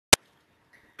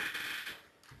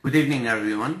Good evening,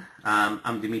 everyone.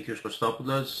 I'm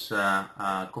Kostopoulos,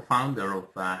 co-founder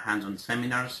of Hands-On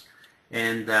Seminars,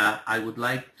 and I would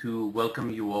like to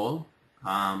welcome you all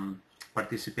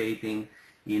participating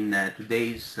in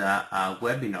today's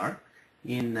webinar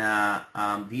in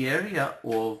the area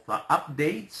of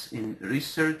updates in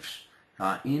research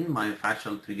in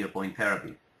myofascial trigger point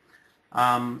therapy.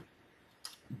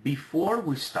 Before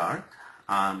we start,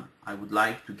 I would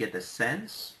like to get a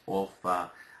sense of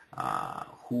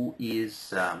who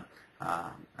is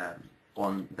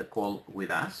on the call with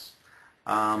us.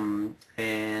 I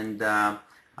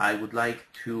would like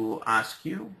to ask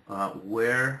you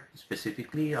where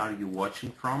specifically are you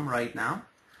watching from right now.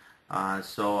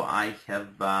 So I have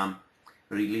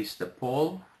released a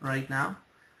poll right now,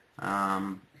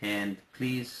 and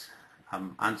please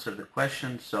answer the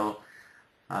question.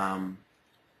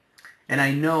 And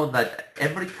I know that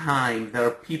every time there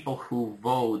are people who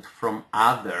vote from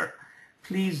other,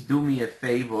 please do me a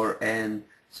favor and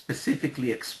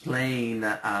specifically explain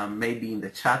maybe in the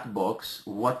chat box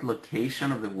what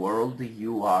location of the world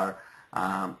you are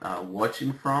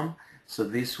watching from. So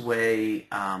this way,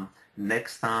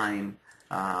 next time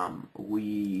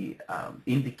we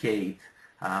indicate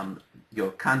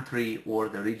your country or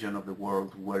the region of the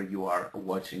world where you are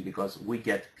watching, because we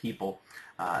get people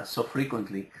so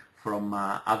frequently from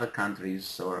other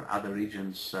countries or other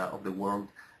regions of the world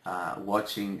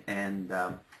watching, and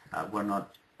we're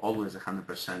not always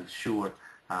 100% sure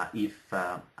if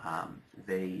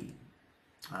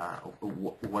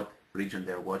what region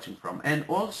they're watching from. And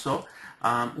also,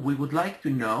 we would like to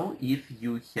know if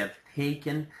you have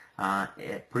taken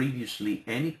previously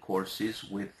any courses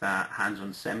with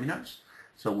hands-on seminars,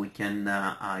 so we can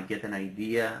get an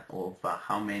idea of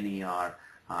how many are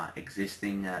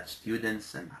existing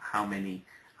students and how many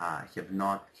have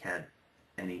not had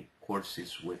any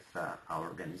courses with our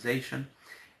organization.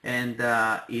 And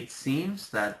it seems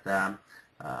that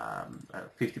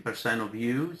 50% of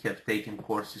you have taken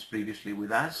courses previously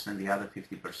with us, and the other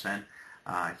 50%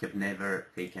 have never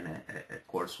taken a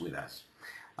course with us.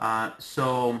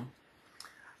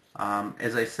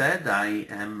 As I said, I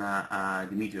am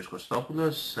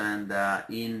Kostopoulos, and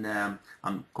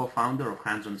I'm co-founder of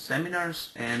Hands-On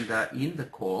Seminars, and in the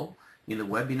call, in the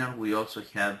webinar, we also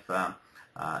have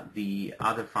the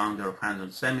other founder of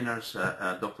Hands-On Seminars,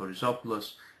 Dr.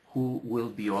 Rizopoulos, who will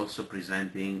be also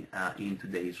presenting in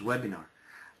today's webinar.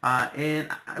 And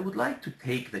I would like to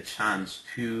take the chance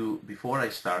to, before I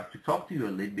start, to talk to you a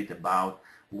little bit about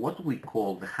what we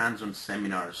call the Hands-On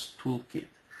Seminars Toolkit.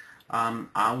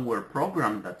 Our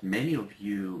program that many of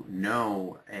you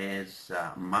know as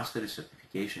Mastery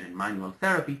Certification in Manual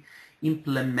Therapy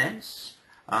implements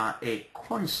a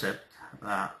concept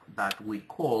that we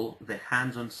call the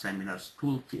Hands-On Seminars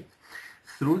Toolkit.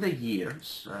 Through the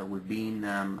years, we've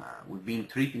been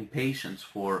treating patients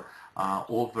for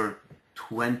over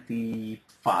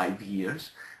 25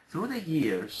 years. Through the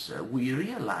years, we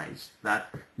realized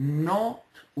that not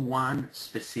one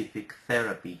specific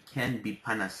therapy can be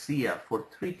panacea for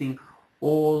treating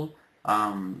all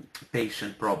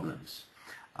patient problems.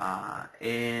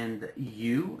 And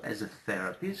you, as a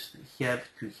therapist, have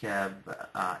to have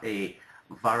a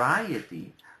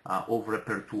variety of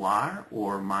repertoire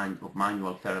or of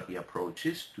manual therapy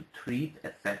approaches to treat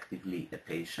effectively a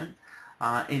patient.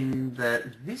 And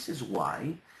this is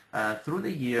why through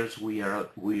the years we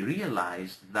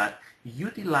realized that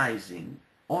utilizing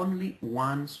only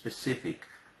one specific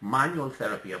manual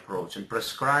therapy approach and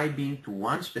prescribing to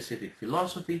one specific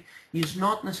philosophy is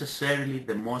not necessarily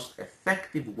the most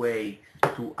effective way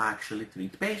to actually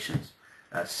treat patients.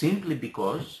 Simply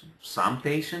because some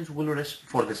patients will,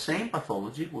 for the same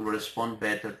pathology, will respond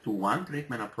better to one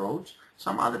treatment approach.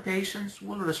 Some other patients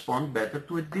will respond better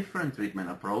to a different treatment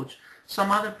approach.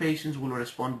 Some other patients will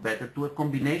respond better to a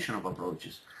combination of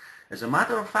approaches. As a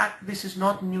matter of fact, this is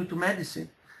not new to medicine.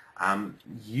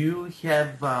 You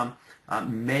have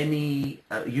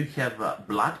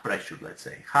blood pressure, let's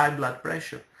say, high blood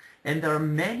pressure. And there are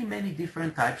many, many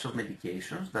different types of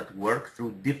medications that work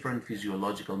through different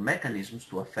physiological mechanisms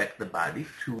to affect the body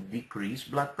to decrease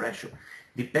blood pressure,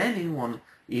 depending on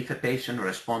if a patient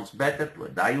responds better to a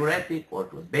diuretic or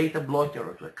to a beta blocker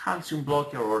or to a calcium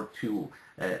blocker or to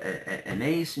an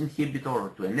ACE inhibitor or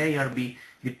to an ARB.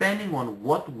 Depending on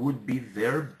what would be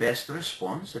their best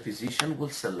response, a physician will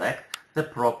select the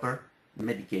proper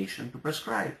medication to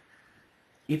prescribe.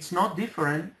 It's not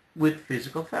different with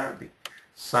physical therapy.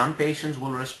 Some patients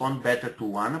will respond better to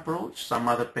one approach. Some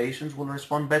other patients will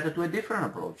respond better to a different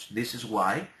approach. This is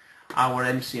why our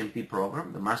MCMT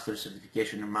program, the Master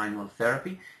Certification in Manual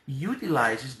Therapy,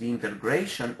 utilizes the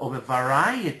integration of a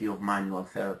variety of manual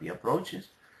therapy approaches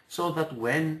so that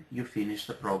when you finish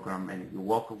the program and you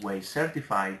walk away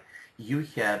certified, you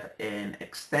have an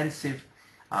extensive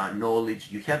knowledge,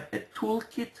 you have a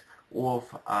toolkit of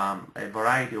a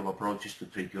variety of approaches to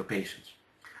treat your patients.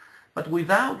 But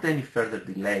without any further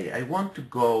delay, I want to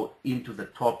go into the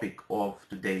topic of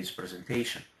today's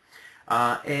presentation.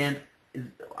 And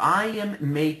I am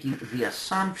making the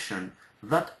assumption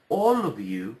that all of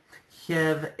you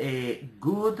have a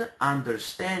good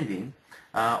understanding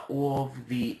of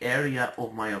the area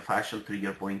of myofascial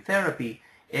trigger point therapy,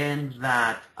 and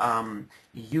that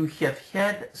you have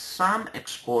had some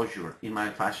exposure in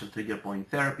myofascial trigger point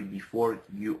therapy before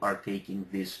you are taking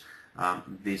this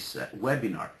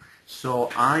webinar. So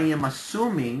I am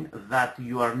assuming that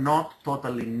you are not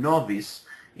totally novice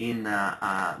in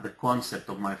the concept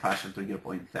of myofascial trigger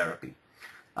point therapy.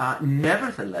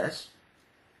 Nevertheless,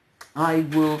 I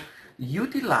will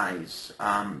utilize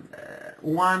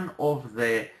one of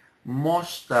the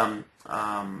most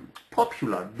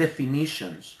popular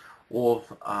definitions of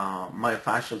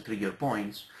myofascial trigger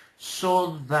points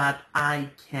so that I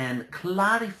can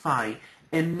clarify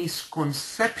a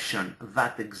misconception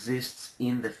that exists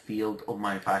in the field of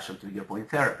myofascial trigger point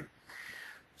therapy.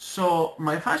 So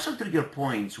myofascial trigger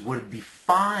points were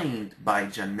defined by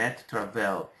Jeanette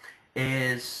Travell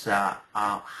as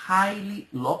highly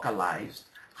localized,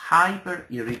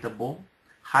 hyper-irritable,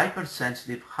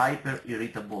 hypersensitive,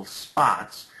 hyper-irritable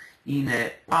spots in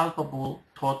a palpable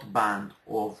taut band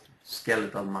of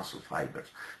skeletal muscle fibers.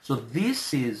 So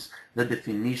this is the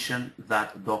definition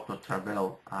that Dr.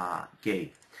 Travell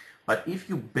gave. But if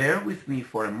you bear with me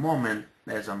for a moment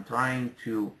as I'm trying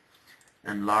to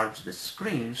enlarge the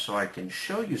screen so I can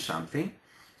show you something,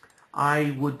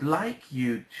 I would like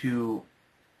you to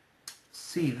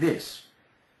see this.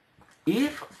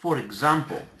 If, for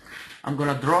example, I'm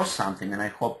going to draw something and I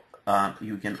hope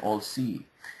you can all see.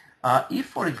 If,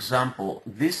 for example,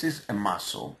 this is a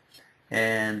muscle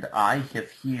and I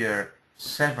have here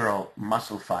several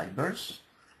muscle fibers,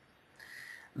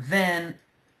 then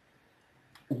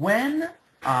when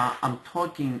I'm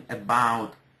talking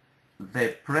about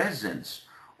the presence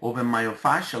of a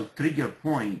myofascial trigger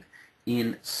point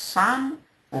in some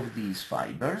of these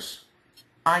fibers,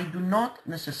 I do not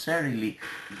necessarily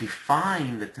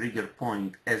define the trigger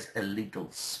point as a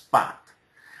little spot.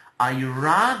 I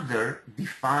rather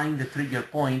define the trigger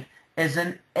point as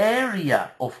an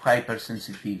area of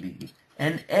hypersensitivity,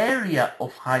 an area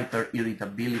of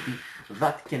hyperirritability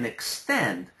that can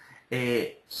extend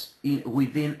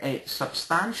within a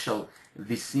substantial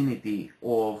vicinity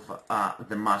of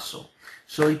the muscle.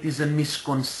 So it is a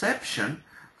misconception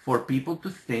for people to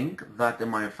think that the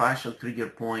myofascial trigger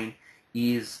point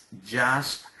is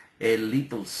just a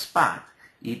little spot.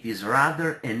 It is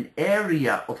rather an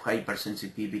area of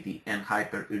hypersensitivity and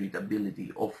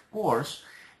hyperirritability. Of course,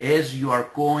 as you are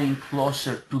going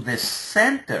closer to the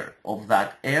center of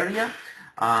that area,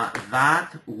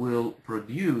 that will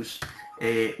produce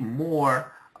a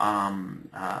more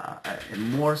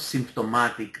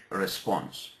symptomatic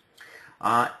response.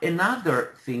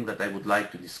 Another thing that I would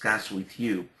like to discuss with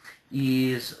you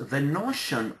is the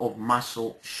notion of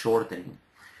muscle shortening.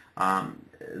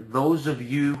 Those of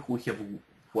you who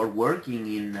are working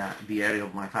in the area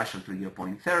of myofascial trigger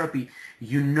point therapy,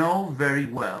 you know very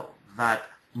well that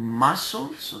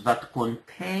muscles that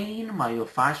contain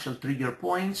myofascial trigger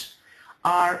points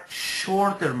are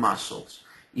shorter muscles.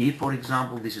 If, for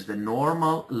example, this is the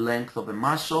normal length of a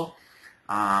muscle,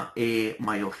 a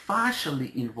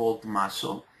myofascially involved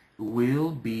muscle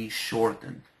will be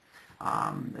shortened.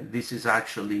 This is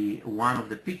actually one of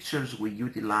the pictures we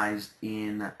utilized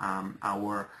in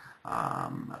our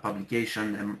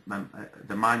publication,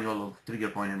 the Manual of Trigger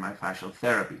Point and Myofascial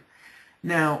Therapy.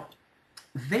 Now,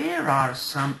 there are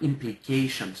some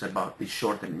implications about this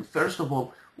shortening. First of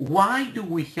all, why do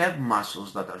we have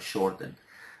muscles that are shortened?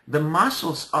 The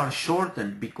muscles are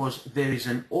shortened because there is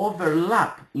an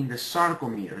overlap in the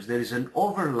sarcomeres. There is an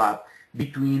overlap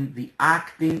between the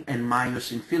actin and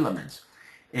myosin filaments.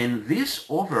 And this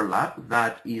overlap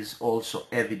that is also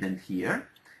evident here,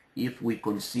 if we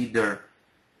consider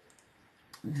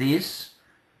this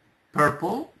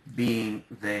purple being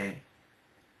the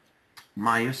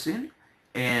myosin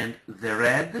and the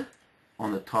red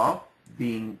on the top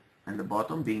being and the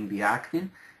bottom being the actin,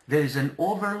 there is an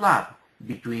overlap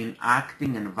between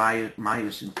actin and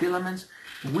myosin filaments,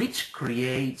 which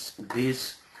creates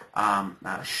this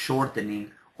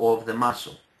shortening of the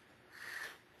muscle.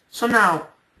 So now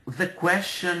the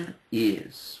question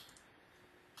is,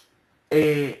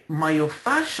 a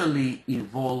myofascially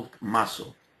involved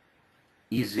muscle,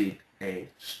 is it a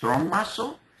strong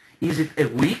muscle? Is it a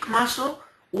weak muscle?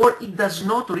 Or it does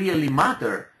not really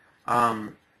matter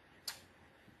um,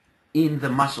 in the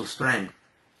muscle strength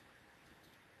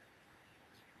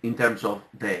in terms of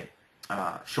the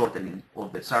shortening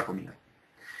of the sarcomere?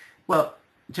 Well,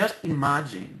 just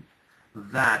imagine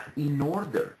that in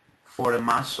order for a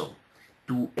muscle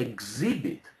to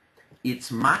exhibit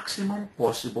its maximum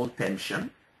possible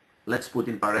tension, let's put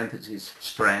in parentheses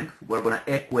strength, we're going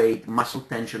to equate muscle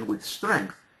tension with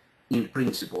strength in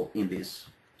principle in this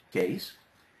case.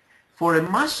 For a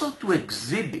muscle to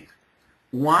exhibit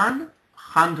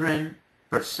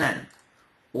 100%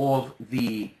 of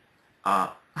the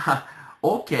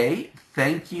okay,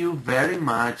 thank you very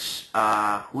much.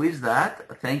 Who is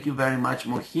that? Thank you very much,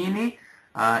 Mohini.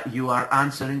 You are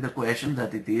answering the question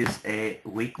that it is a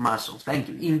weak muscle. Thank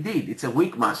you. Indeed, it's a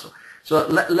weak muscle. So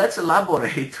let's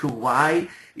elaborate why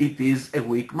it is a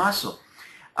weak muscle.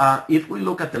 If we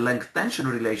look at the length-tension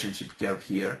relationship curve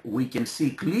here, we can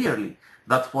see clearly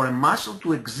that for a muscle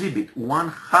to exhibit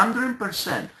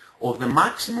 100% of the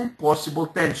maximum possible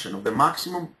tension, of the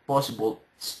maximum possible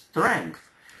strength,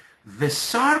 the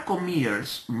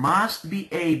sarcomeres must be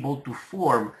able to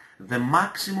form the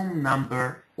maximum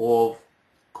number of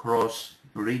cross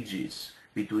bridges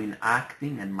between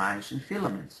actin and myosin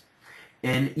filaments.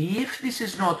 And if this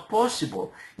is not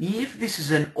possible, if this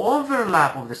is an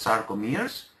overlap of the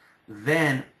sarcomeres,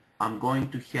 then I'm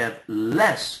going to have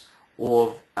less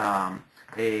of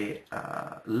a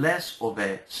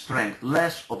strength,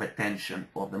 less of a tension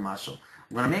of the muscle.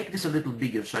 I'm going to make this a little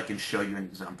bigger so I can show you an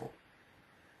example.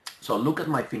 So look at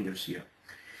my fingers here.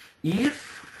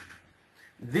 If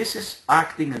this is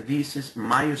actin and this is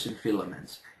myosin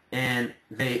filaments, and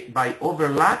they, by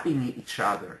overlapping each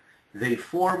other, they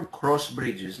form cross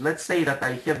bridges. Let's say that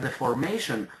I have the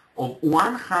formation of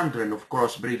 100 of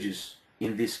cross bridges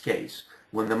in this case.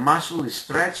 When the muscle is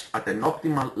stretched at an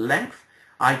optimal length,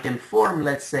 I can form,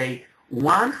 let's say,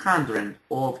 100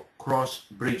 of cross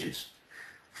bridges.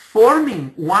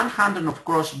 Forming 100 of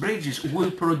cross bridges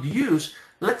will produce,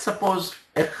 let's suppose,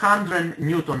 100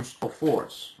 newtons of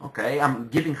force. Okay, I'm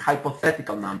giving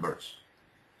hypothetical numbers.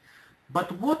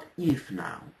 But what if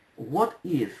now, what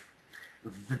if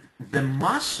the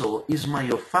muscle is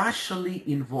myofascially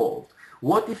involved?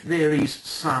 What if there is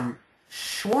some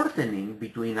shortening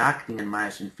between actin and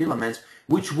myosin filaments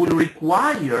which will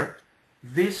require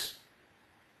this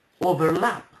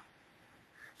overlap?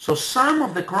 So some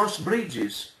of the cross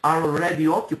bridges are already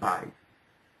occupied.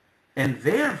 And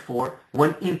therefore,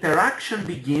 when interaction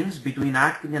begins between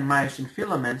actin and myosin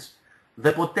filaments,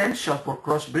 the potential for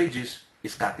cross bridges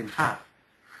is cut in half.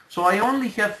 So I only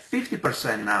have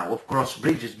 50% now of cross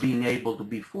bridges being able to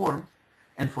be formed,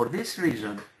 and for this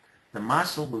reason, the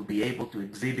muscle will be able to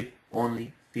exhibit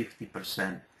only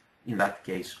 50% in that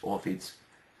case of its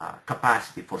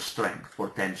capacity for strength, for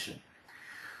tension.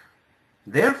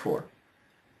 Therefore,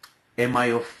 a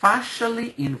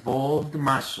myofascially involved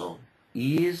muscle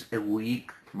is a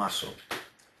weak muscle.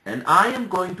 And I am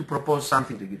going to propose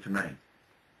something to you tonight.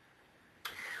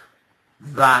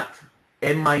 That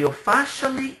a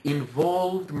myofascially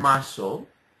involved muscle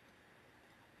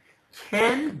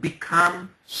can become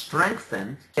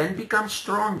strengthened, can become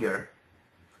stronger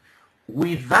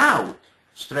without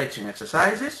stretching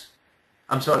exercises,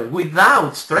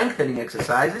 without strengthening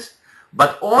exercises,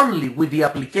 but only with the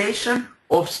application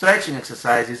of stretching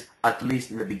exercises, at least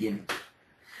in the beginning.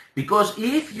 Because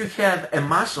if you have a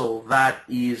muscle that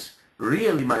is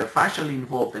really myofascially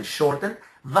involved and shortened,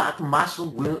 that muscle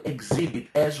will exhibit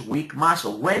as weak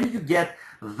muscle. When you get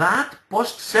that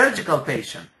post-surgical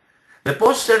patient, the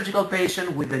post-surgical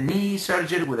patient with the knee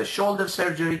surgery, with the shoulder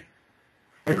surgery,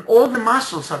 and all the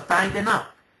muscles are tightened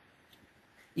up,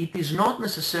 it is not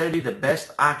necessarily the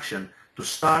best action to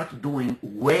start doing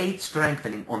weight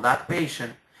strengthening on that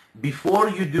patient before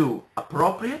you do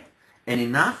appropriate and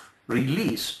enough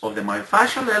release of the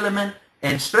myofascial element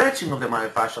and stretching of the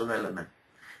myofascial element.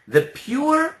 The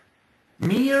pure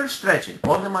mere stretching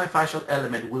of the myofascial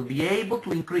element will be able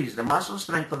to increase the muscle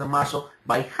strength of the muscle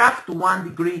by half to 1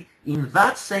 degree in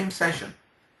that same session.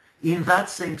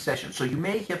 So you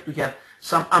may have to have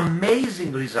some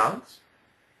amazing results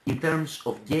in terms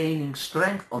of gaining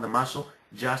strength on the muscle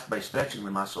just by stretching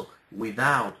the muscle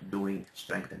without doing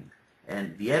strengthening.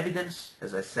 And the evidence,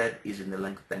 as I said, is in the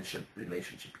length-tension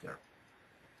relationship here.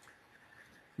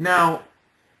 Now,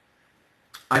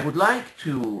 I would like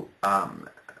to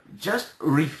just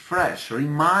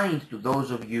remind to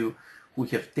those of you who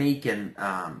have taken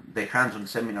the hands-on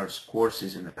seminars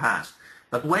courses in the past,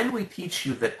 that when we teach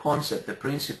you the concept, the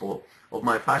principle of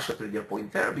myofascial trigger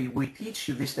point therapy, we teach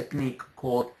you this technique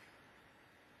called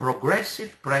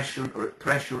progressive pressure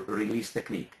release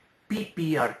technique,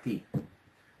 PPRT.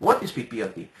 What What is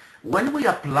PPRT? When we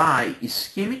apply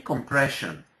ischemic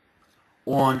compression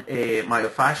on a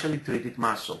myofascially treated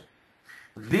muscle,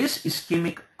 this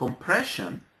ischemic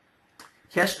compression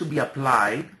has to be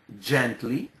applied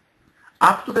gently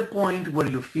up to the point where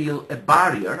you feel a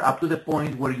barrier, up to the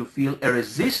point where you feel a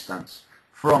resistance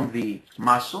from the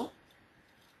muscle,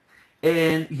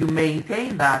 and you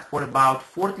maintain that for about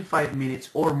 45 minutes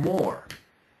or more.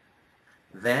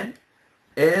 Then,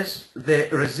 as the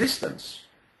resistance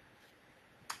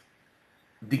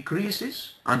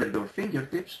decreases under your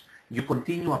fingertips, you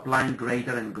continue applying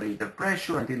greater and greater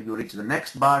pressure until you reach the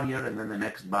next barrier and then the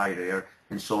next barrier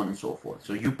and so on and so forth.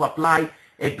 So you apply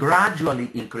a gradually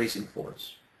increasing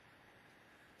force.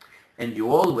 And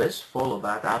you always follow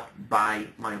that up by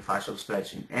myofascial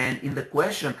stretching. And in the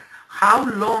question, how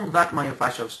long that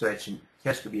myofascial stretching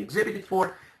has to be exhibited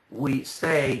for, we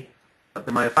say that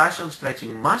the myofascial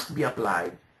stretching must be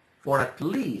applied for at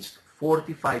least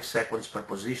 45 seconds per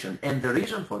position. And the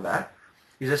reason for that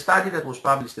is a study that was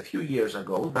published a few years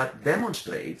ago that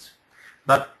demonstrates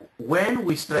that when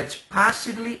we stretch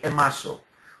passively a muscle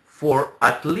for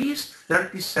at least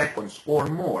 30 seconds or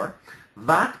more,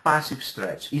 that passive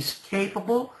stretch is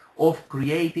capable of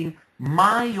creating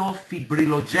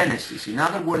myofibrillogenesis. In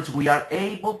other words, we are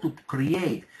able to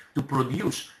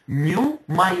produce new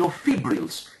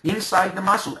myofibrils inside the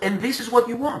muscle. And this is what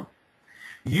you want.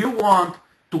 You want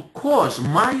to cause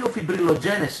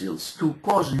myofibrillogenesis, to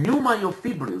cause new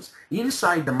myofibrils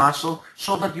inside the muscle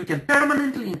so that you can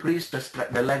permanently increase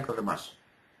the length of the muscle.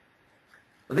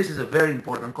 This is a very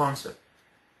important concept.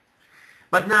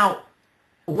 But now,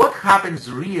 what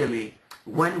happens really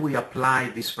when we apply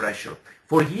this pressure?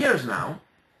 For years now,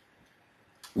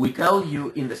 we tell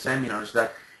you in the seminars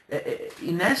that,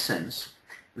 in essence,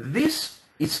 this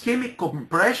ischemic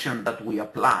compression that we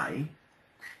apply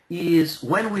is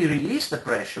when we release the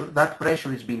pressure, that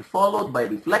pressure is being followed by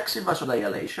reflexive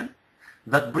vasodilation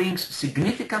that brings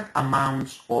significant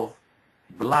amounts of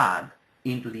blood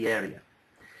into the area.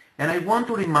 And I want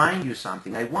to remind you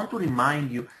something. I want to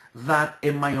remind you that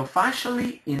a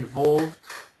myofascially involved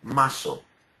muscle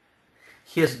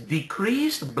has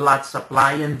decreased blood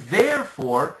supply and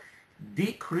therefore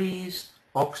decreased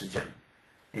oxygen.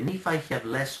 And if I have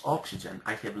less oxygen,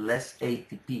 I have less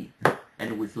ATP.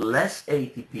 And with less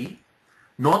ATP,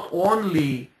 not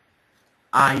only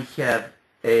I have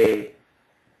a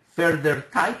further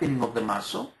tightening of the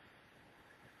muscle,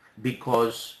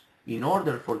 because in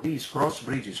order for these cross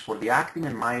bridges, for the actin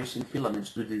and myosin filaments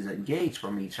to disengage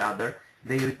from each other,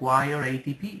 they require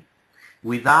ATP.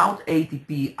 Without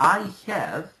ATP, I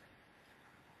have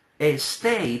a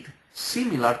state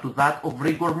similar to that of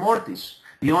rigor mortis.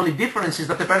 The only difference is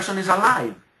that the person is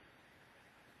alive.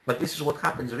 But this is what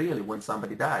happens really when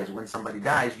somebody dies. When somebody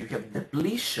dies, you have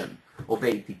depletion of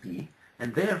ATP,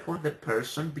 and therefore the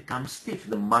person becomes stiff.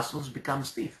 The muscles become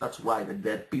stiff. That's why the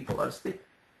dead people are stiff,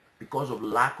 because of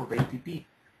lack of ATP.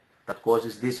 That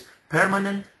causes this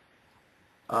permanent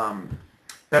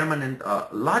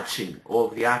latching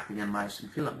of the actin and myosin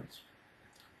filaments.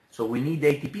 So we need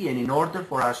ATP, and in order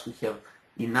for us to have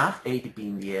enough ATP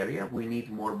in the area, we need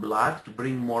more blood to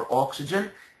bring more oxygen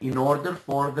in order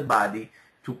for the body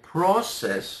to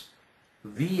process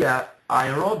via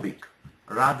aerobic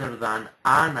rather than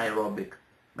anaerobic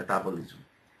metabolism.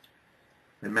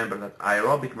 Remember that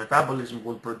aerobic metabolism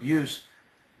will produce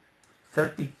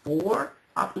 34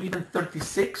 up to even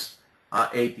 36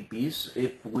 ATPs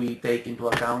if we take into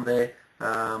account the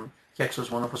hexose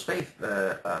monophosphate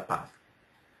path.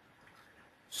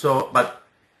 So, but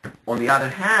on the other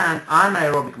hand,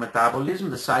 anaerobic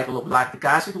metabolism, the cycle of lactic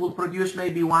acid, will produce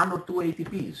maybe 1 or 2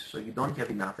 ATPs, so you don't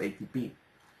have enough ATP.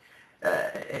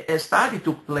 A study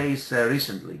took place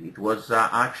recently. It was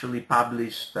actually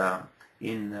published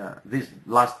in this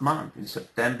last month, in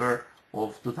September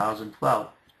of 2012,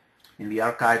 in the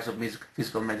Archives of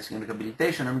Physical Medicine and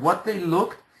Rehabilitation. And what they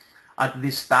looked at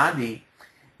this study,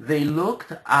 they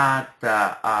looked at,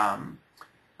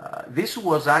 this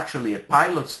was actually a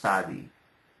pilot study,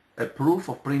 a proof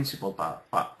of principle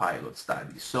pilot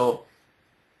study. So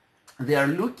they are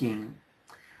looking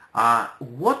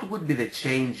what would be the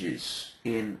changes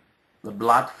in the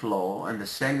blood flow and the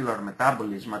cellular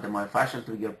metabolism at the myofascial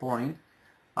trigger point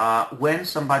when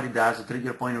somebody does a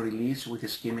trigger point release with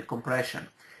ischemic compression.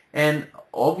 And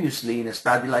obviously in a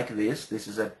study like this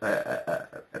is a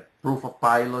proof of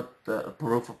pilot,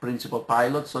 proof of principle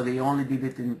pilot, so they only did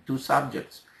it in 2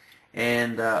 subjects.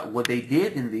 And what they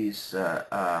did in these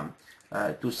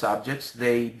 2 subjects,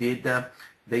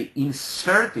 they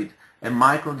inserted a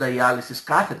microdialysis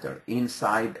catheter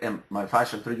inside a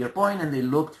myofascial trigger point, and they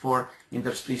looked for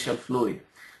interstitial fluid.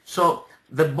 So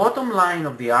the bottom line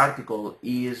of the article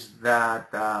is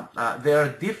that there are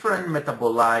different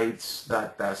metabolites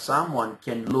that someone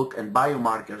can look, and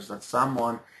biomarkers that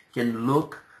someone can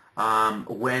look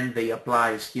when they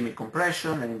apply ischemic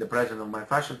compression and in the presence of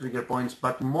myofascial trigger points,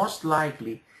 but most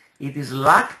likely it is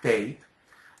lactate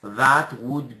that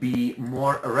would be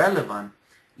more relevant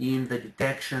in the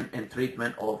detection and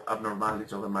treatment of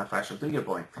abnormalities of a myofascial trigger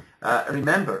point.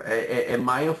 Remember, a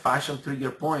myofascial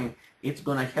trigger point, it's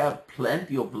going to have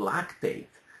plenty of lactate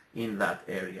in that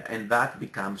area, and that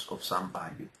becomes of some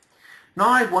value. Now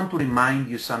I want to remind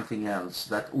you something else,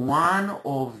 that one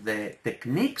of the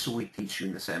techniques we teach you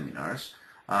in the seminars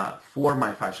for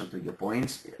myofascial trigger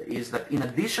points is that in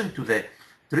addition to the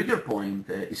trigger point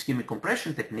ischemic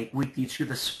compression technique, we teach you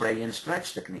the spray and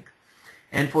stretch technique.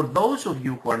 And for those of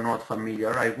you who are not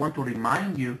familiar, I want to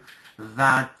remind you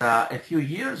that a few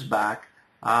years back,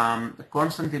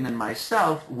 Konstantin and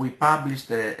myself, we published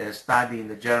a study in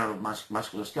the Journal of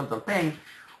Musculoskeletal Pain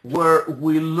where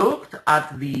we looked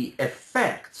at the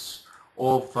effects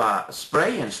of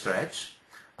spray and stretch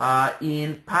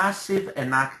in passive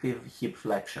and active hip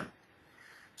flexion.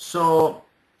 So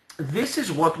this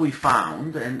is what we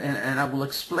found, and I will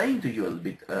explain to you a little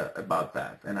bit about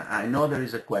that. And I know there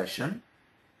is a question.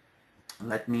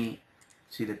 Let me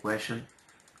see the question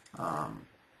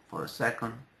for a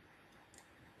second.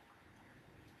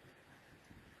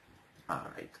 All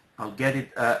right, I'll get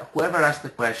it. Whoever asked the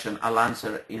question, I'll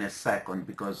answer in a second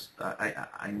because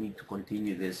I need to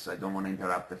continue this. I don't want to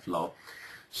interrupt the flow.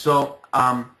 So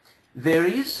there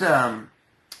is, in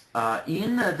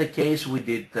the case we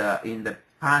did in the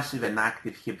passive and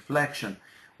active hip flexion,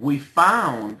 we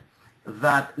found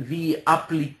that the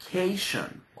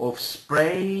application of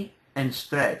spray and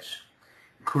stretch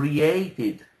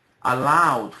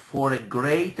allowed for a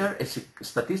greater,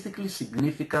 statistically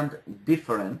significant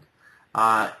different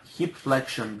hip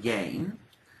flexion gain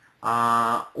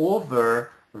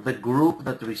over the group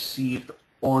that received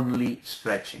only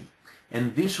stretching.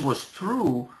 And this was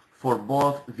true for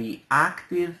both the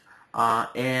active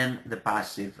and the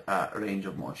passive range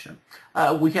of motion.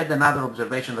 We had another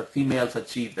observation that females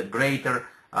achieved a greater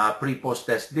pre-post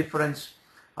test difference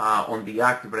on the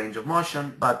active range of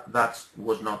motion, but that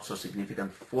was not so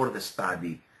significant for the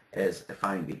study as a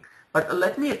finding. But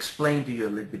let me explain to you a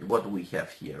little bit what we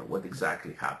have here, what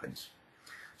exactly happens.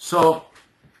 So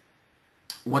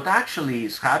what actually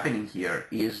is happening here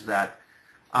is that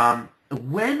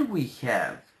when we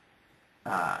have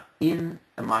in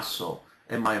a muscle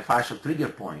a myofascial trigger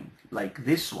point like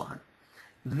this one,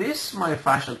 this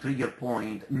myofascial trigger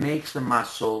point makes the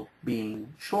muscle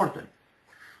being shortened.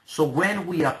 So when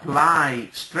we apply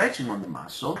stretching on the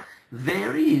muscle,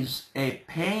 there is a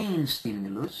pain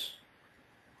stimulus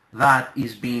that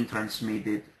is being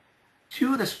transmitted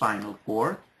to the spinal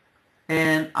cord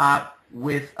and up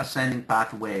with ascending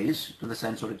pathways to the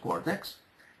sensory cortex.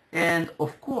 And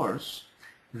of course,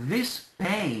 this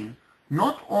pain,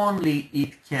 not only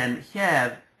it can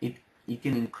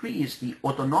increase the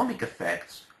autonomic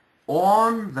effects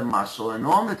on the muscle and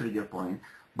on the trigger point,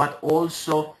 but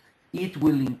also it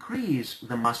will increase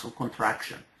the muscle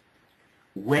contraction.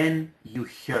 When you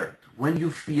hurt, when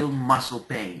you feel muscle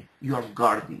pain, you are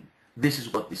guarding. This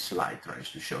is what this slide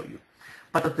tries to show you.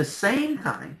 But at the same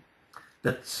time,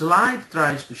 the slide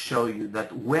tries to show you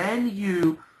that when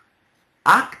you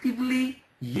actively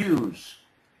use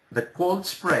the cold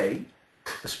spray,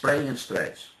 the spray and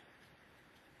stretch,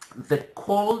 the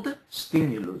cold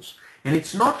stimulus, and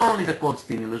it's not only the cold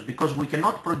stimulus because we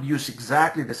cannot produce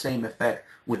exactly the same effect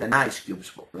with an ice cube,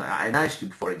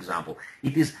 for example.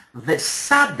 It is the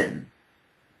sudden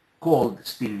cold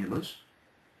stimulus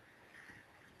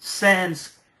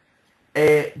sends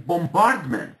a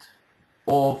bombardment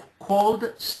of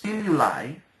cold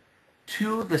stimuli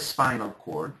to the spinal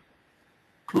cord,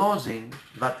 closing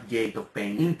that gate of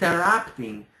pain,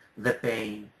 interrupting the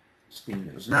pain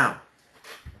stimulus. Now,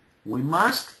 we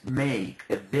must make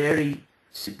a very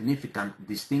significant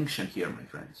distinction here, my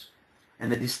friends.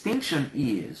 And the distinction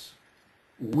is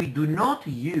we do not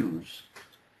use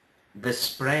the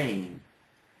spraying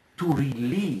to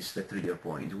release the trigger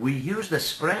point. We use the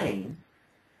spraying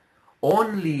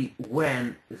only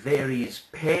when there is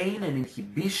pain and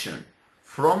inhibition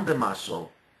from the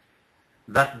muscle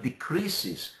that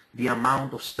decreases the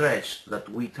amount of stretch that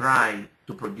we try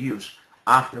to produce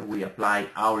after we apply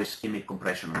our ischemic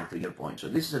compression on the trigger point. So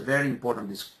this is a very important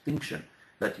distinction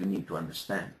that you need to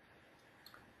understand.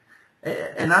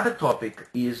 Another topic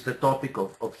is the topic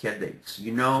of headaches.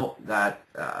 You know that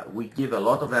we give a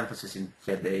lot of emphasis in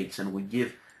headaches, and we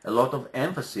give a lot of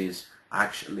emphasis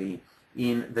actually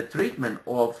in the treatment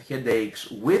of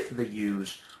headaches with the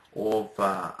use of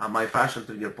a myofascial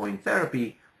trigger point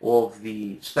therapy of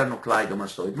the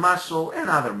sternocleidomastoid muscle and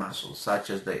other muscles such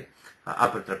as the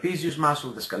upper trapezius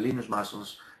muscle, the scalenus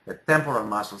muscles, the temporal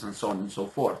muscles, and so on and so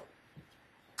forth.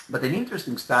 But an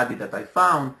interesting study that I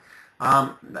found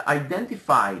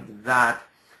identified that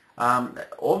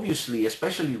obviously,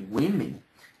 especially women,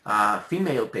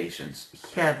 female patients,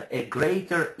 have a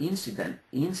greater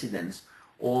incidence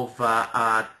of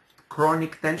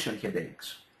chronic tension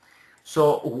headaches.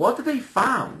 So what they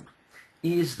found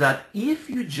is that if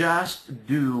you just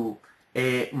do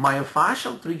a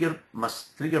myofascial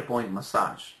trigger point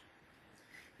massage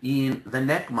in the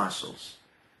neck muscles,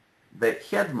 the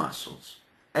head muscles,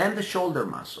 and the shoulder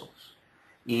muscles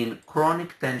in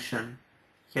chronic tension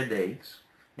headaches,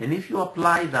 and if you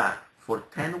apply that for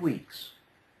 10 weeks,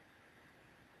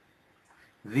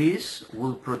 this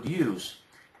will produce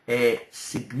a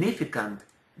significant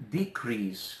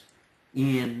decrease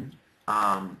in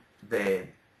the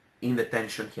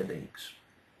tension headaches.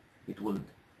 It will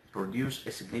produce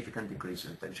a significant decrease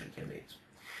in tension headaches.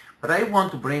 But I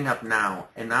want to bring up now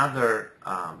another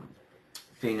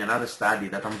another study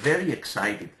that I'm very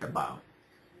excited about.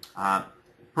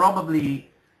 Probably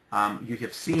you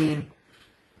have seen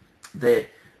the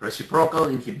reciprocal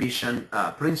inhibition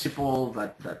principle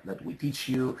that we teach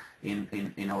you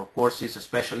in our courses,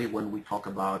 especially when we talk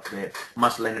about the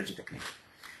muscle energy technique.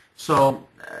 So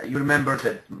you remember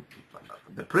that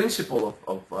the principle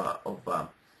of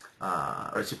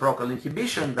reciprocal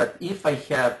inhibition, that if I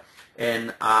have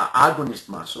an agonist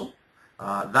muscle,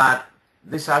 that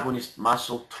this agonist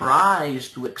muscle tries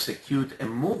to execute a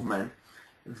movement,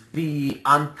 the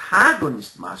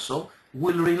antagonist muscle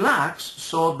will relax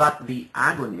so that the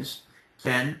agonist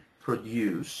can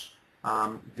produce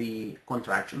the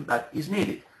contraction that is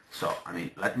needed. So,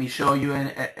 let me show you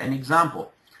an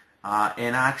example.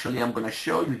 And actually, I'm going to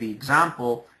show you the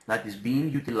example that is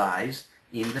being utilized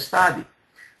in the study.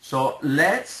 So,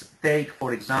 let's take,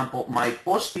 for example, my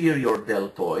posterior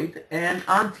deltoid and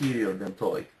anterior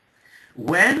deltoid.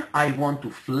 When I want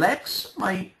to flex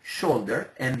my shoulder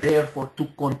and therefore to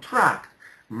contract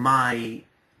my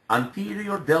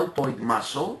anterior deltoid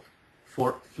muscle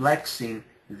for flexing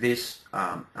this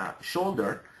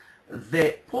shoulder,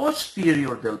 the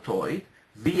posterior deltoid,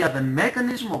 via the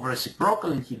mechanism of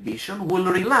reciprocal inhibition, will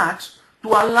relax to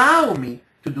allow me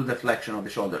to do the flexion of the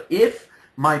shoulder. If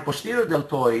my posterior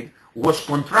deltoid was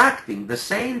contracting the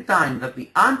same time that the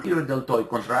anterior deltoid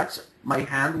contracts, my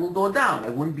hand will go down. I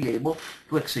wouldn't be able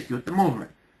to execute the movement.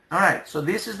 All right, so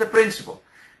this is the principle.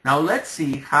 Now let's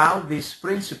see how this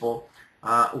principle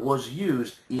was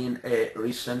used in a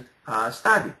recent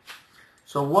study.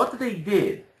 So what they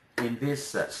did in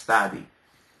this study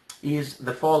is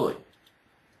the following.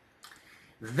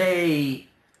 They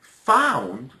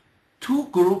found two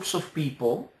groups of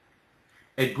people,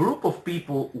 a group of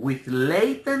people with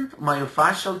latent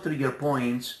myofascial trigger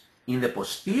points in the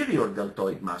posterior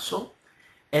deltoid muscle,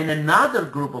 and another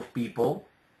group of people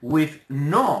with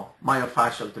no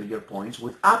myofascial trigger points,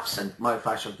 with absent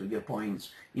myofascial trigger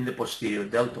points in the posterior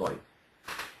deltoid.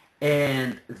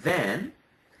 And then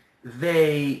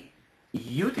they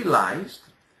utilized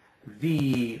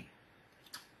the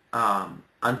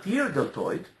anterior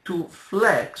deltoid to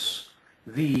flex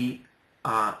the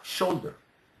shoulder.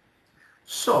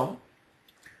 So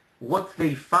what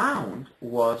they found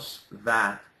was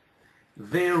that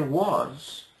there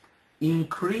was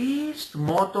increased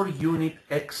motor unit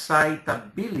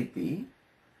excitability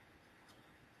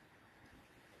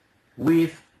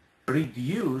with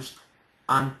reduced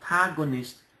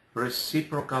antagonist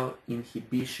reciprocal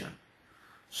inhibition.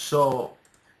 So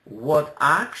what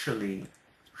actually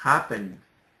happened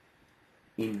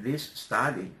in this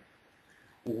study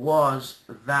was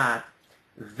that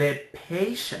the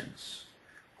patients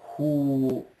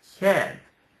who had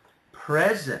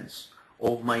presence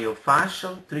of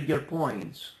myofascial trigger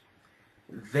points,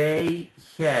 they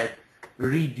had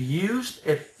reduced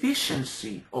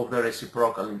efficiency of the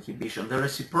reciprocal inhibition. The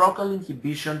reciprocal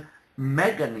inhibition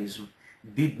mechanism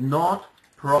did not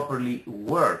properly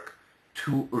work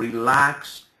to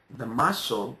relax the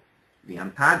muscle, the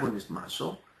antagonist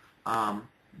muscle,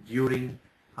 during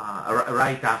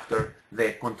right after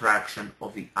the contraction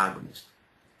of the agonist.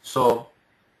 So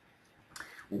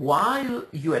while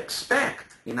you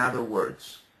expect, in other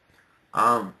words,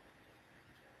 the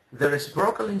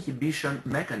reciprocal inhibition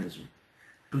mechanism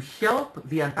to help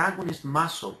the antagonist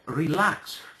muscle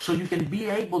relax so you can be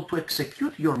able to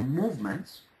execute your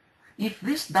movements, if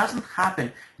this doesn't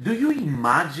happen, do you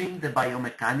imagine the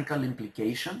biomechanical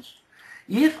implications?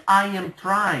 If I am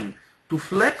trying to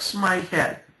flex my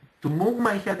head, to move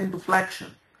my head into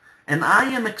flexion, and I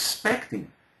am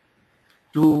expecting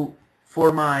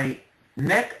for my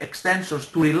neck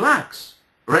extensors to relax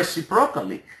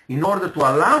reciprocally in order to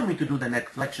allow me to do the neck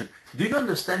flexion. Do you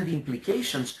understand the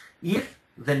implications if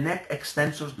the neck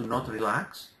extensors do not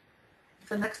relax? If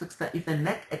the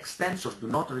neck extensors do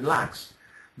not relax,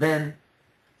 then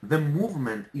the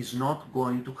movement is not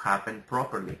going to happen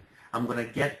properly. I'm going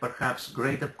to get perhaps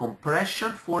greater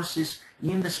compression forces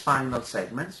in the spinal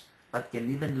segments that can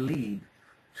even lead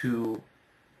to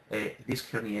a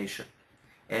disc herniation.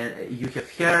 And you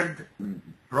have heard,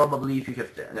 probably if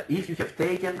you have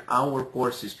taken our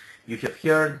courses, you have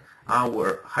heard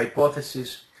our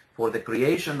hypothesis for the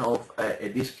creation of a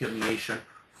disc herniation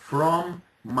from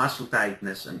muscle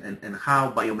tightness and how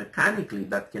biomechanically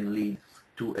that can lead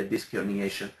to a disc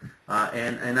herniation.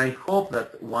 And I hope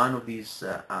that one of these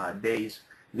days,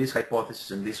 this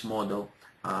hypothesis and this model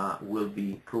will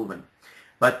be proven.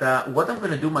 But what I'm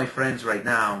going to do, my friends, right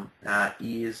now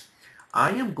is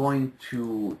I am going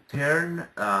to turn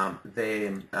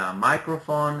the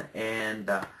microphone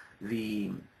and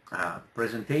the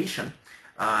presentation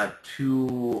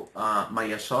to my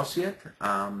associate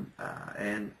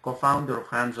and co-founder of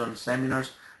Hands-On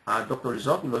Seminars, Dr.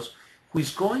 Rizopoulos, who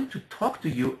is going to talk to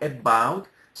you about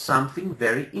something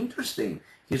very interesting.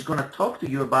 He's going to talk to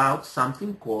you about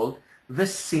something called the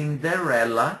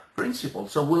Cinderella principle.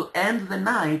 So we'll end the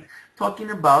night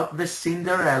talking about the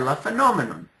Cinderella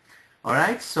phenomenon. All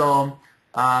right, so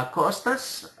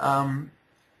Kostas,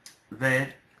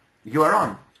 you are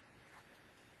on.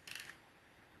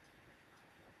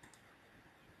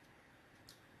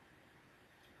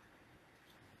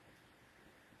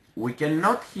 We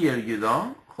cannot hear you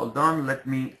though. Hold on, let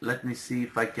me see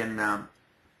if I can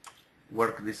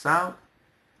work this out.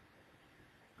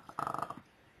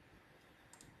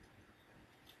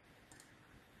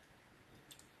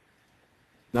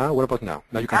 Now, what about now?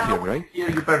 Now you can hear me, right? I hear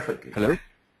you perfectly. Hello?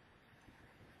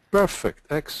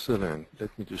 Perfect, excellent.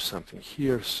 Let me do something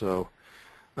here so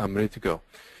I'm ready to go.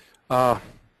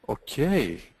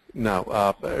 Okay,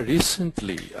 now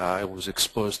recently I was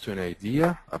exposed to an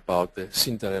idea about the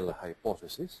Cinderella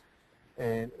hypothesis,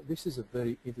 and this is a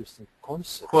very interesting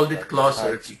concept. Hold it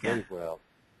closer if you can. Well.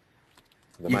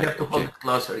 You have to hold it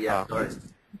closer, yeah.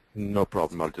 No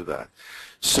problem, I'll do that.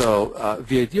 So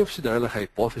the idea of Cinderella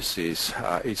hypothesis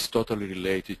is totally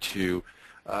related to,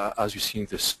 as you see in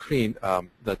the screen,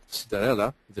 that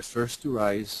Cinderella, the first to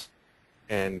rise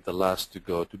and the last to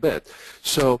go to bed.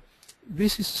 So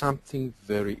this is something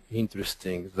very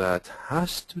interesting that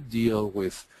has to deal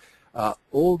with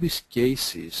all these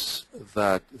cases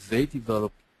that they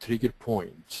develop trigger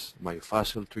points,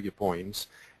 myofascial trigger points,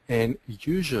 and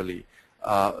usually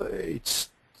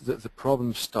the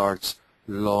problem starts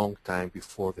long time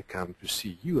before they come to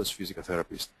see you as physical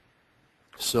therapist.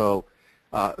 So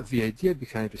the idea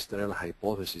behind the Cinderella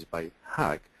hypothesis by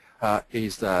Hack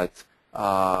is that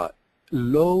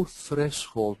low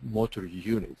threshold motor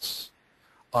units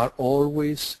are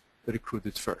always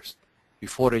recruited first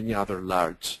before any other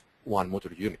large one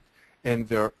motor unit, and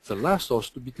they're the last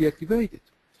also to be deactivated.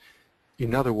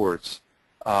 In other words,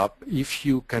 if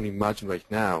you can imagine right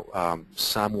now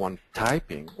someone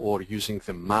typing or using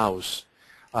the mouse,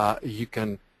 you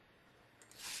can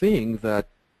think that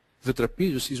the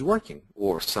trapezius is working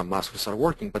or some muscles are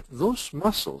working, but those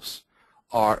muscles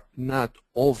are not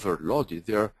overloaded.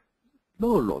 They're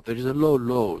low load. There is a low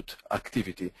load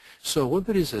activity. So when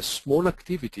there is a small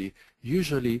activity,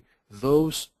 usually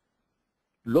those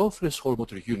low threshold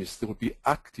motor units, they will be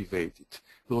activated.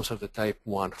 Those are the type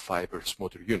 1 fibrous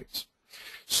motor units.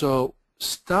 So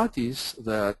studies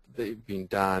that they've been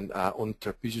done on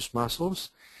trapezius muscles,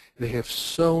 they have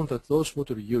shown that those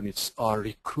motor units are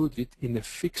recruited in a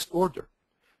fixed order.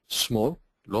 Small,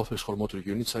 low threshold motor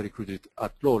units are recruited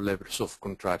at low levels of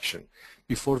contraction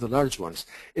before the large ones.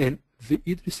 And the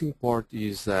interesting part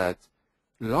is that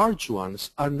large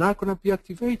ones are not going to be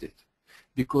activated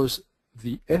because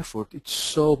the effort is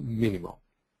so minimal.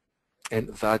 And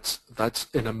that's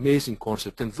an amazing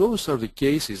concept. And those are the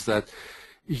cases that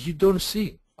you don't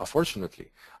see,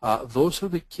 unfortunately. Those are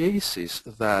the cases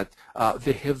that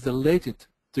they have the latent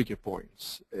trigger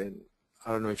points. And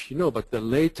I don't know if you know, but the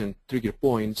latent trigger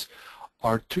points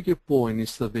are trigger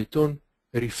points that they don't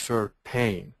refer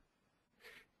pain.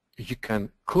 You can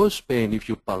cause pain if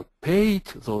you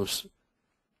palpate those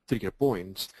trigger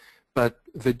points, but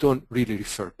they don't really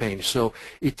refer pain. So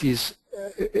it is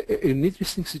an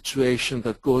interesting situation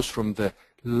that goes from the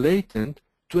latent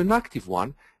to an active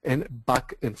one and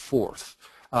back and forth.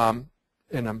 And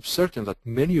I'm certain that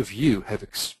many of you have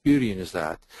experienced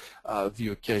that, the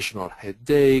occasional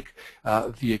headache,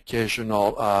 the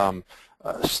occasional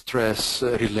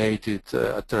stress-related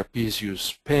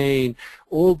trapezius pain,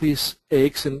 all these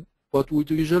aches. And what we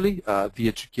do usually, the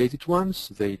educated ones,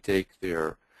 they take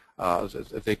their,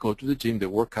 they go to the gym, they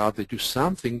work out, they do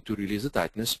something to release the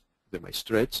tightness, they might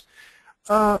stretch.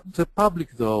 The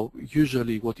public, though,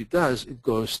 usually what it does, it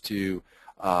goes to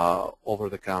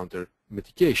over-the-counter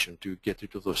medication to get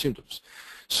rid of those symptoms.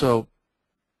 So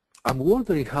I'm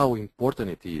wondering how important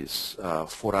it is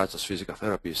for us as physical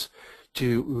therapists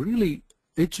to really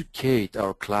educate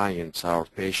our clients, our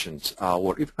patients,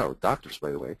 or even our doctors,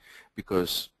 by the way,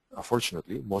 because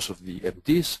unfortunately most of the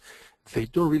MDs, they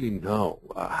don't really know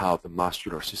how the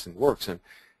muscular system works, and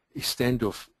instead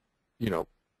of,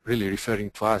 really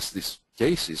referring to us these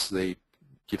cases, they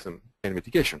give them pain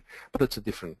medication. But that's a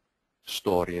different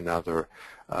story, another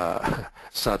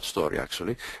sad story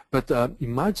actually. But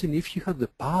imagine if you had the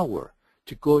power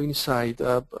to go inside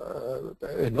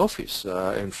an office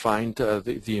and find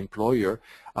the employer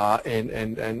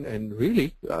and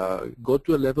really go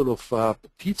to a level of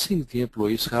teaching the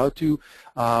employees how to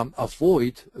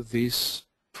avoid this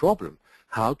problem,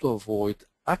 how to avoid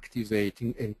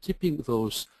activating and keeping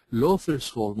those low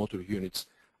threshold motor units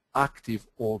active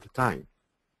all the time.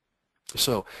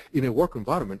 So in a work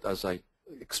environment, as I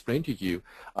explained to you,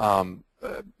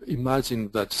 imagine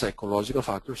that psychological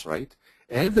factors, right,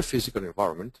 and the physical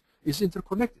environment is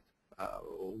interconnected.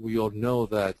 We all know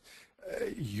that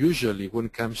usually when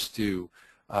it comes to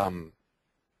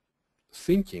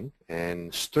thinking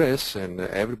and stress, and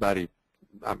everybody,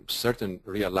 I'm certain,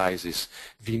 realizes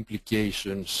the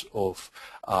implications of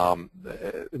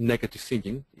negative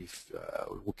thinking, if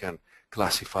we can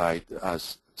classify it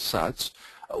as such,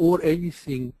 or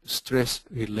anything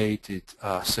stress-related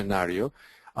scenario,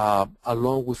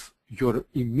 along with your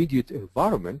immediate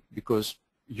environment, because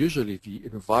usually the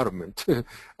environment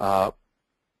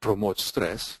promotes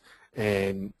stress,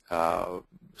 and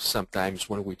sometimes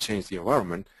when we change the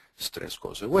environment, stress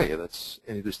goes away. That's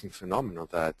an interesting phenomenon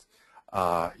that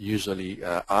usually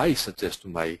I suggest to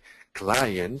my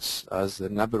clients as the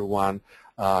 #1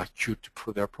 cure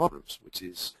for their problems, which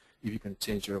is if you can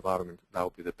change your environment, that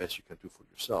would be the best you can do for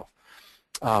yourself.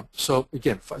 So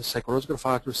again, psychological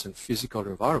factors and physical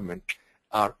environment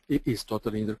is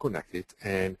totally interconnected,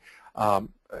 and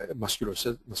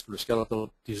musculoskeletal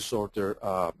disorder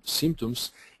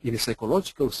symptoms in a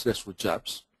psychological stressful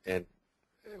jobs, and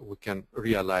we can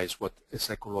realize what a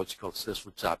psychological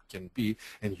stressful job can be,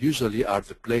 and usually are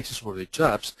the places or the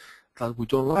jobs that we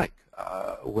don't like.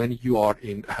 When you are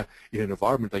in an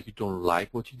environment that you don't like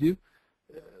what you do,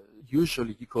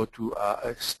 usually you go to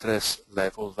a stress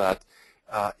level that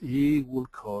it will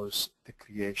cause the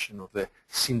creation of the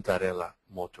Cinderella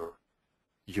motor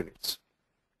units.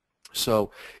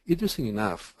 So interesting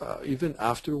enough, even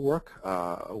after work,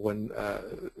 when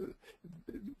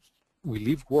we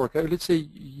leave work, let's say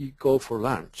you go for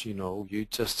lunch, you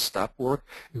just stop work,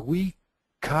 we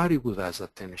carry with us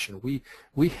that tension.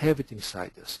 We have it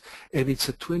inside us, and it's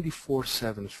a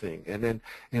 24/7 thing, and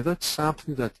that's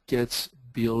something that gets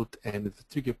built, and the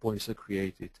trigger points are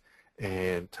created,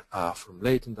 and from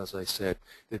latent, as I said,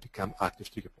 they become active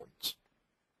trigger points.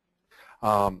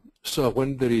 So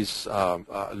when there is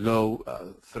low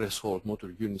threshold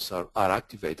motor units are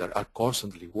activated, are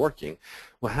constantly working,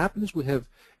 what happens is we have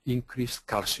increased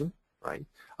calcium, right,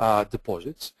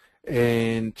 deposits,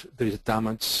 and there is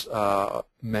damage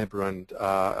membrane,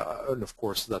 and of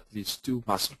course that leads to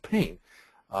muscle pain.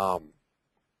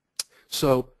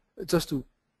 So just to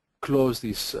close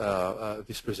this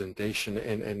this presentation,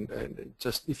 and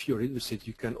just if you're interested,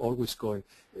 you can always go and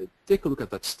take a look at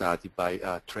that study by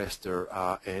Trester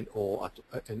and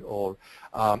all.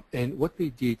 And what they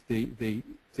did,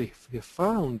 they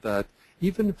found that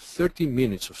even 30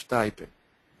 minutes of typing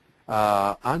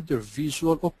under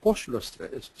visual or postural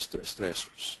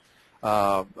stressors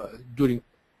during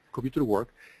computer work,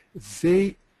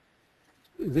 they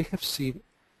have seen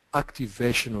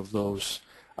activation of those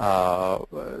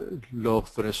low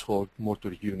threshold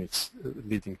motor units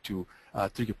leading to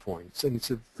trigger points. And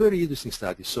it's a very interesting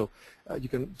study, so you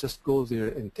can just go there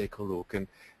and take a look. And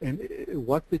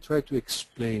what they try to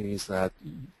explain is that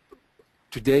in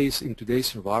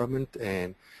today's environment,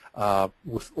 and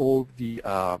with all the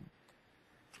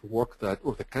work that,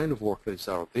 or the kind of work that is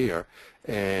out there,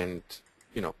 and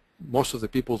most of the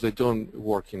people, they don't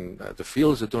work in the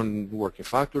fields, they don't work in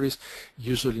factories.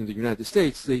 Usually in the United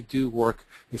States, they do work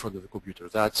in front of the computer.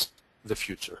 That's the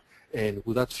future. And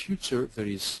with that future, there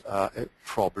is a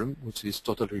problem which is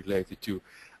totally related to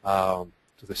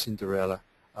the Cinderella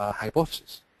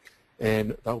hypothesis.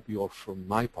 And that will be all from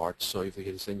my part. So if there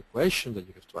is any question that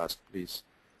you have to ask, please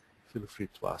feel free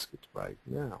to ask it right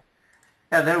now.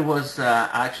 Yeah, there was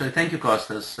actually. Thank you,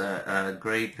 Kostas.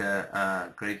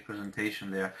 Great presentation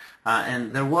there.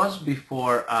 And there was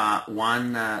before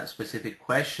one specific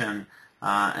question,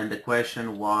 and the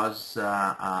question was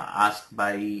asked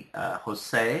by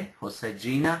Jose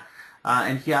Gina,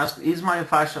 and he asked, "Is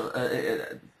myofascial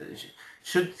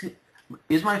should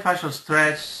is myofascial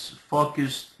stretch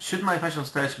focused? Should myofascial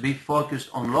stretch be focused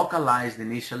on localized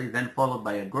initially, then followed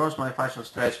by a gross myofascial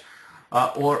stretch?"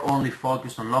 Or only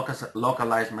focused on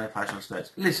localized myofascial stretch?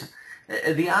 Listen,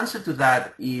 the answer to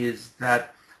that is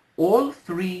that all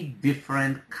three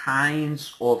different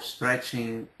kinds of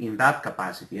stretching in that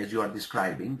capacity, as you are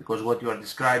describing, because what you are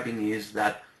describing is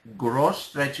that gross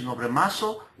stretching of the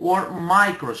muscle or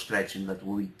micro stretching that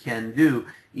we can do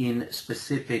in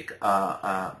specific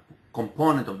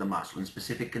component of the muscle, in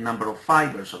specific number of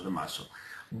fibers of the muscle.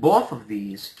 Both of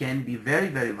these can be very,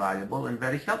 very valuable and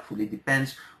very helpful. It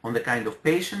depends on the kind of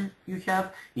patient you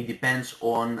have. It depends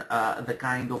on the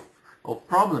kind of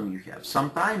problem you have.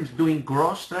 Sometimes doing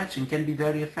gross stretching can be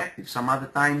very effective. Some other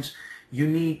times you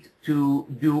need to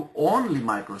do only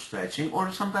micro stretching,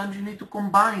 or sometimes you need to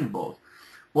combine both.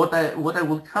 What I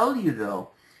will tell you though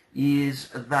is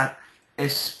that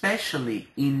especially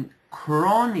in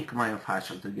chronic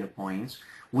myofascial trigger points,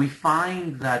 we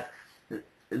find that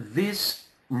this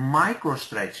micro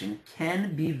stretching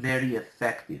can be very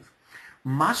effective.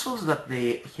 Muscles that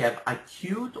they have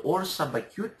acute or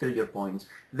subacute trigger points,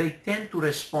 they tend to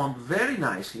respond very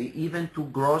nicely even to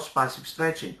gross passive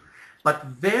stretching. But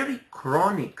very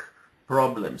chronic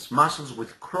problems, muscles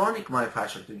with chronic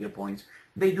myofascial trigger points,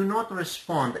 they do not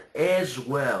respond as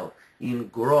well in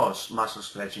gross muscle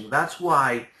stretching. That's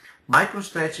why micro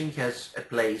stretching has a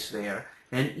place there,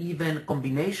 and even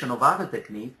combination of other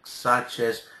techniques such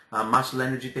as muscle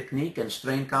energy technique and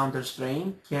strain counter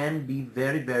strain can be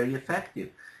very, very effective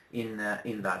in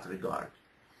that regard.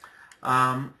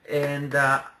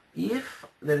 If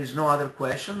there is no other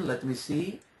question, let me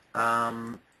see.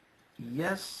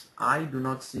 Yes, I do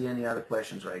not see any other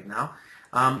questions right now.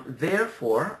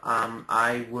 Therefore,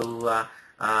 I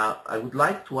would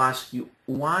like to ask you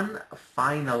one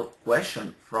final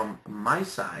question from my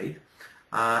side,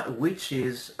 which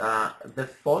is the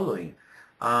following.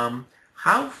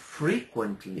 How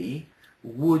frequently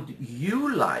would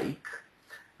you like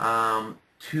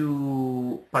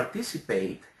to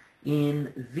participate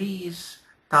in these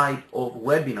type of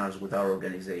webinars with our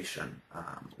organization?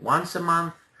 Once a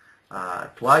month,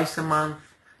 twice a month,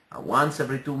 once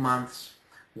every 2 months?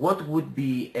 What would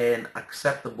be an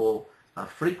acceptable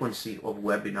frequency of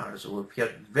webinars? We've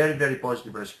had very, very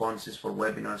positive responses for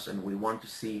webinars, and we want to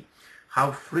see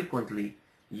how frequently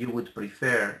you would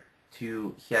prefer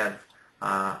to have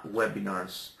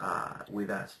webinars with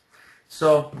us.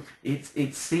 So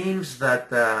it seems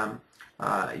that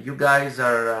you guys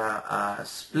are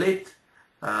split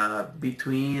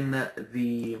between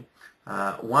the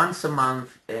once a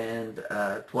month and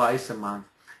twice a month,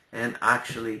 and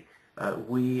actually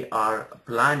we are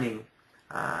planning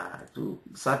to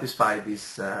satisfy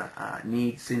this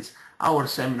need, since our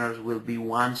seminars will be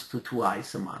once to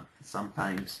twice a month,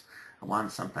 sometimes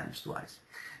once, sometimes twice.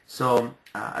 So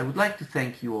I would like to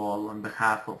thank you all on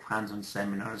behalf of Hands-On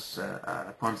Seminars,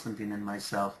 Konstantin and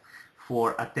myself,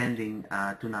 for attending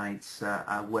tonight's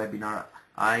webinar.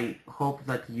 I hope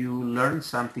that you learned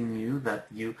something new, that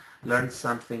you learned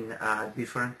something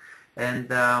different, and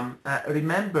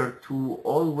remember to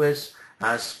always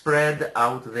spread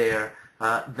out there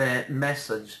the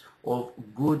message of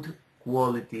good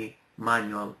quality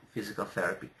manual physical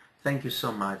therapy. Thank you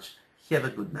so much. Have a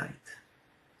good night.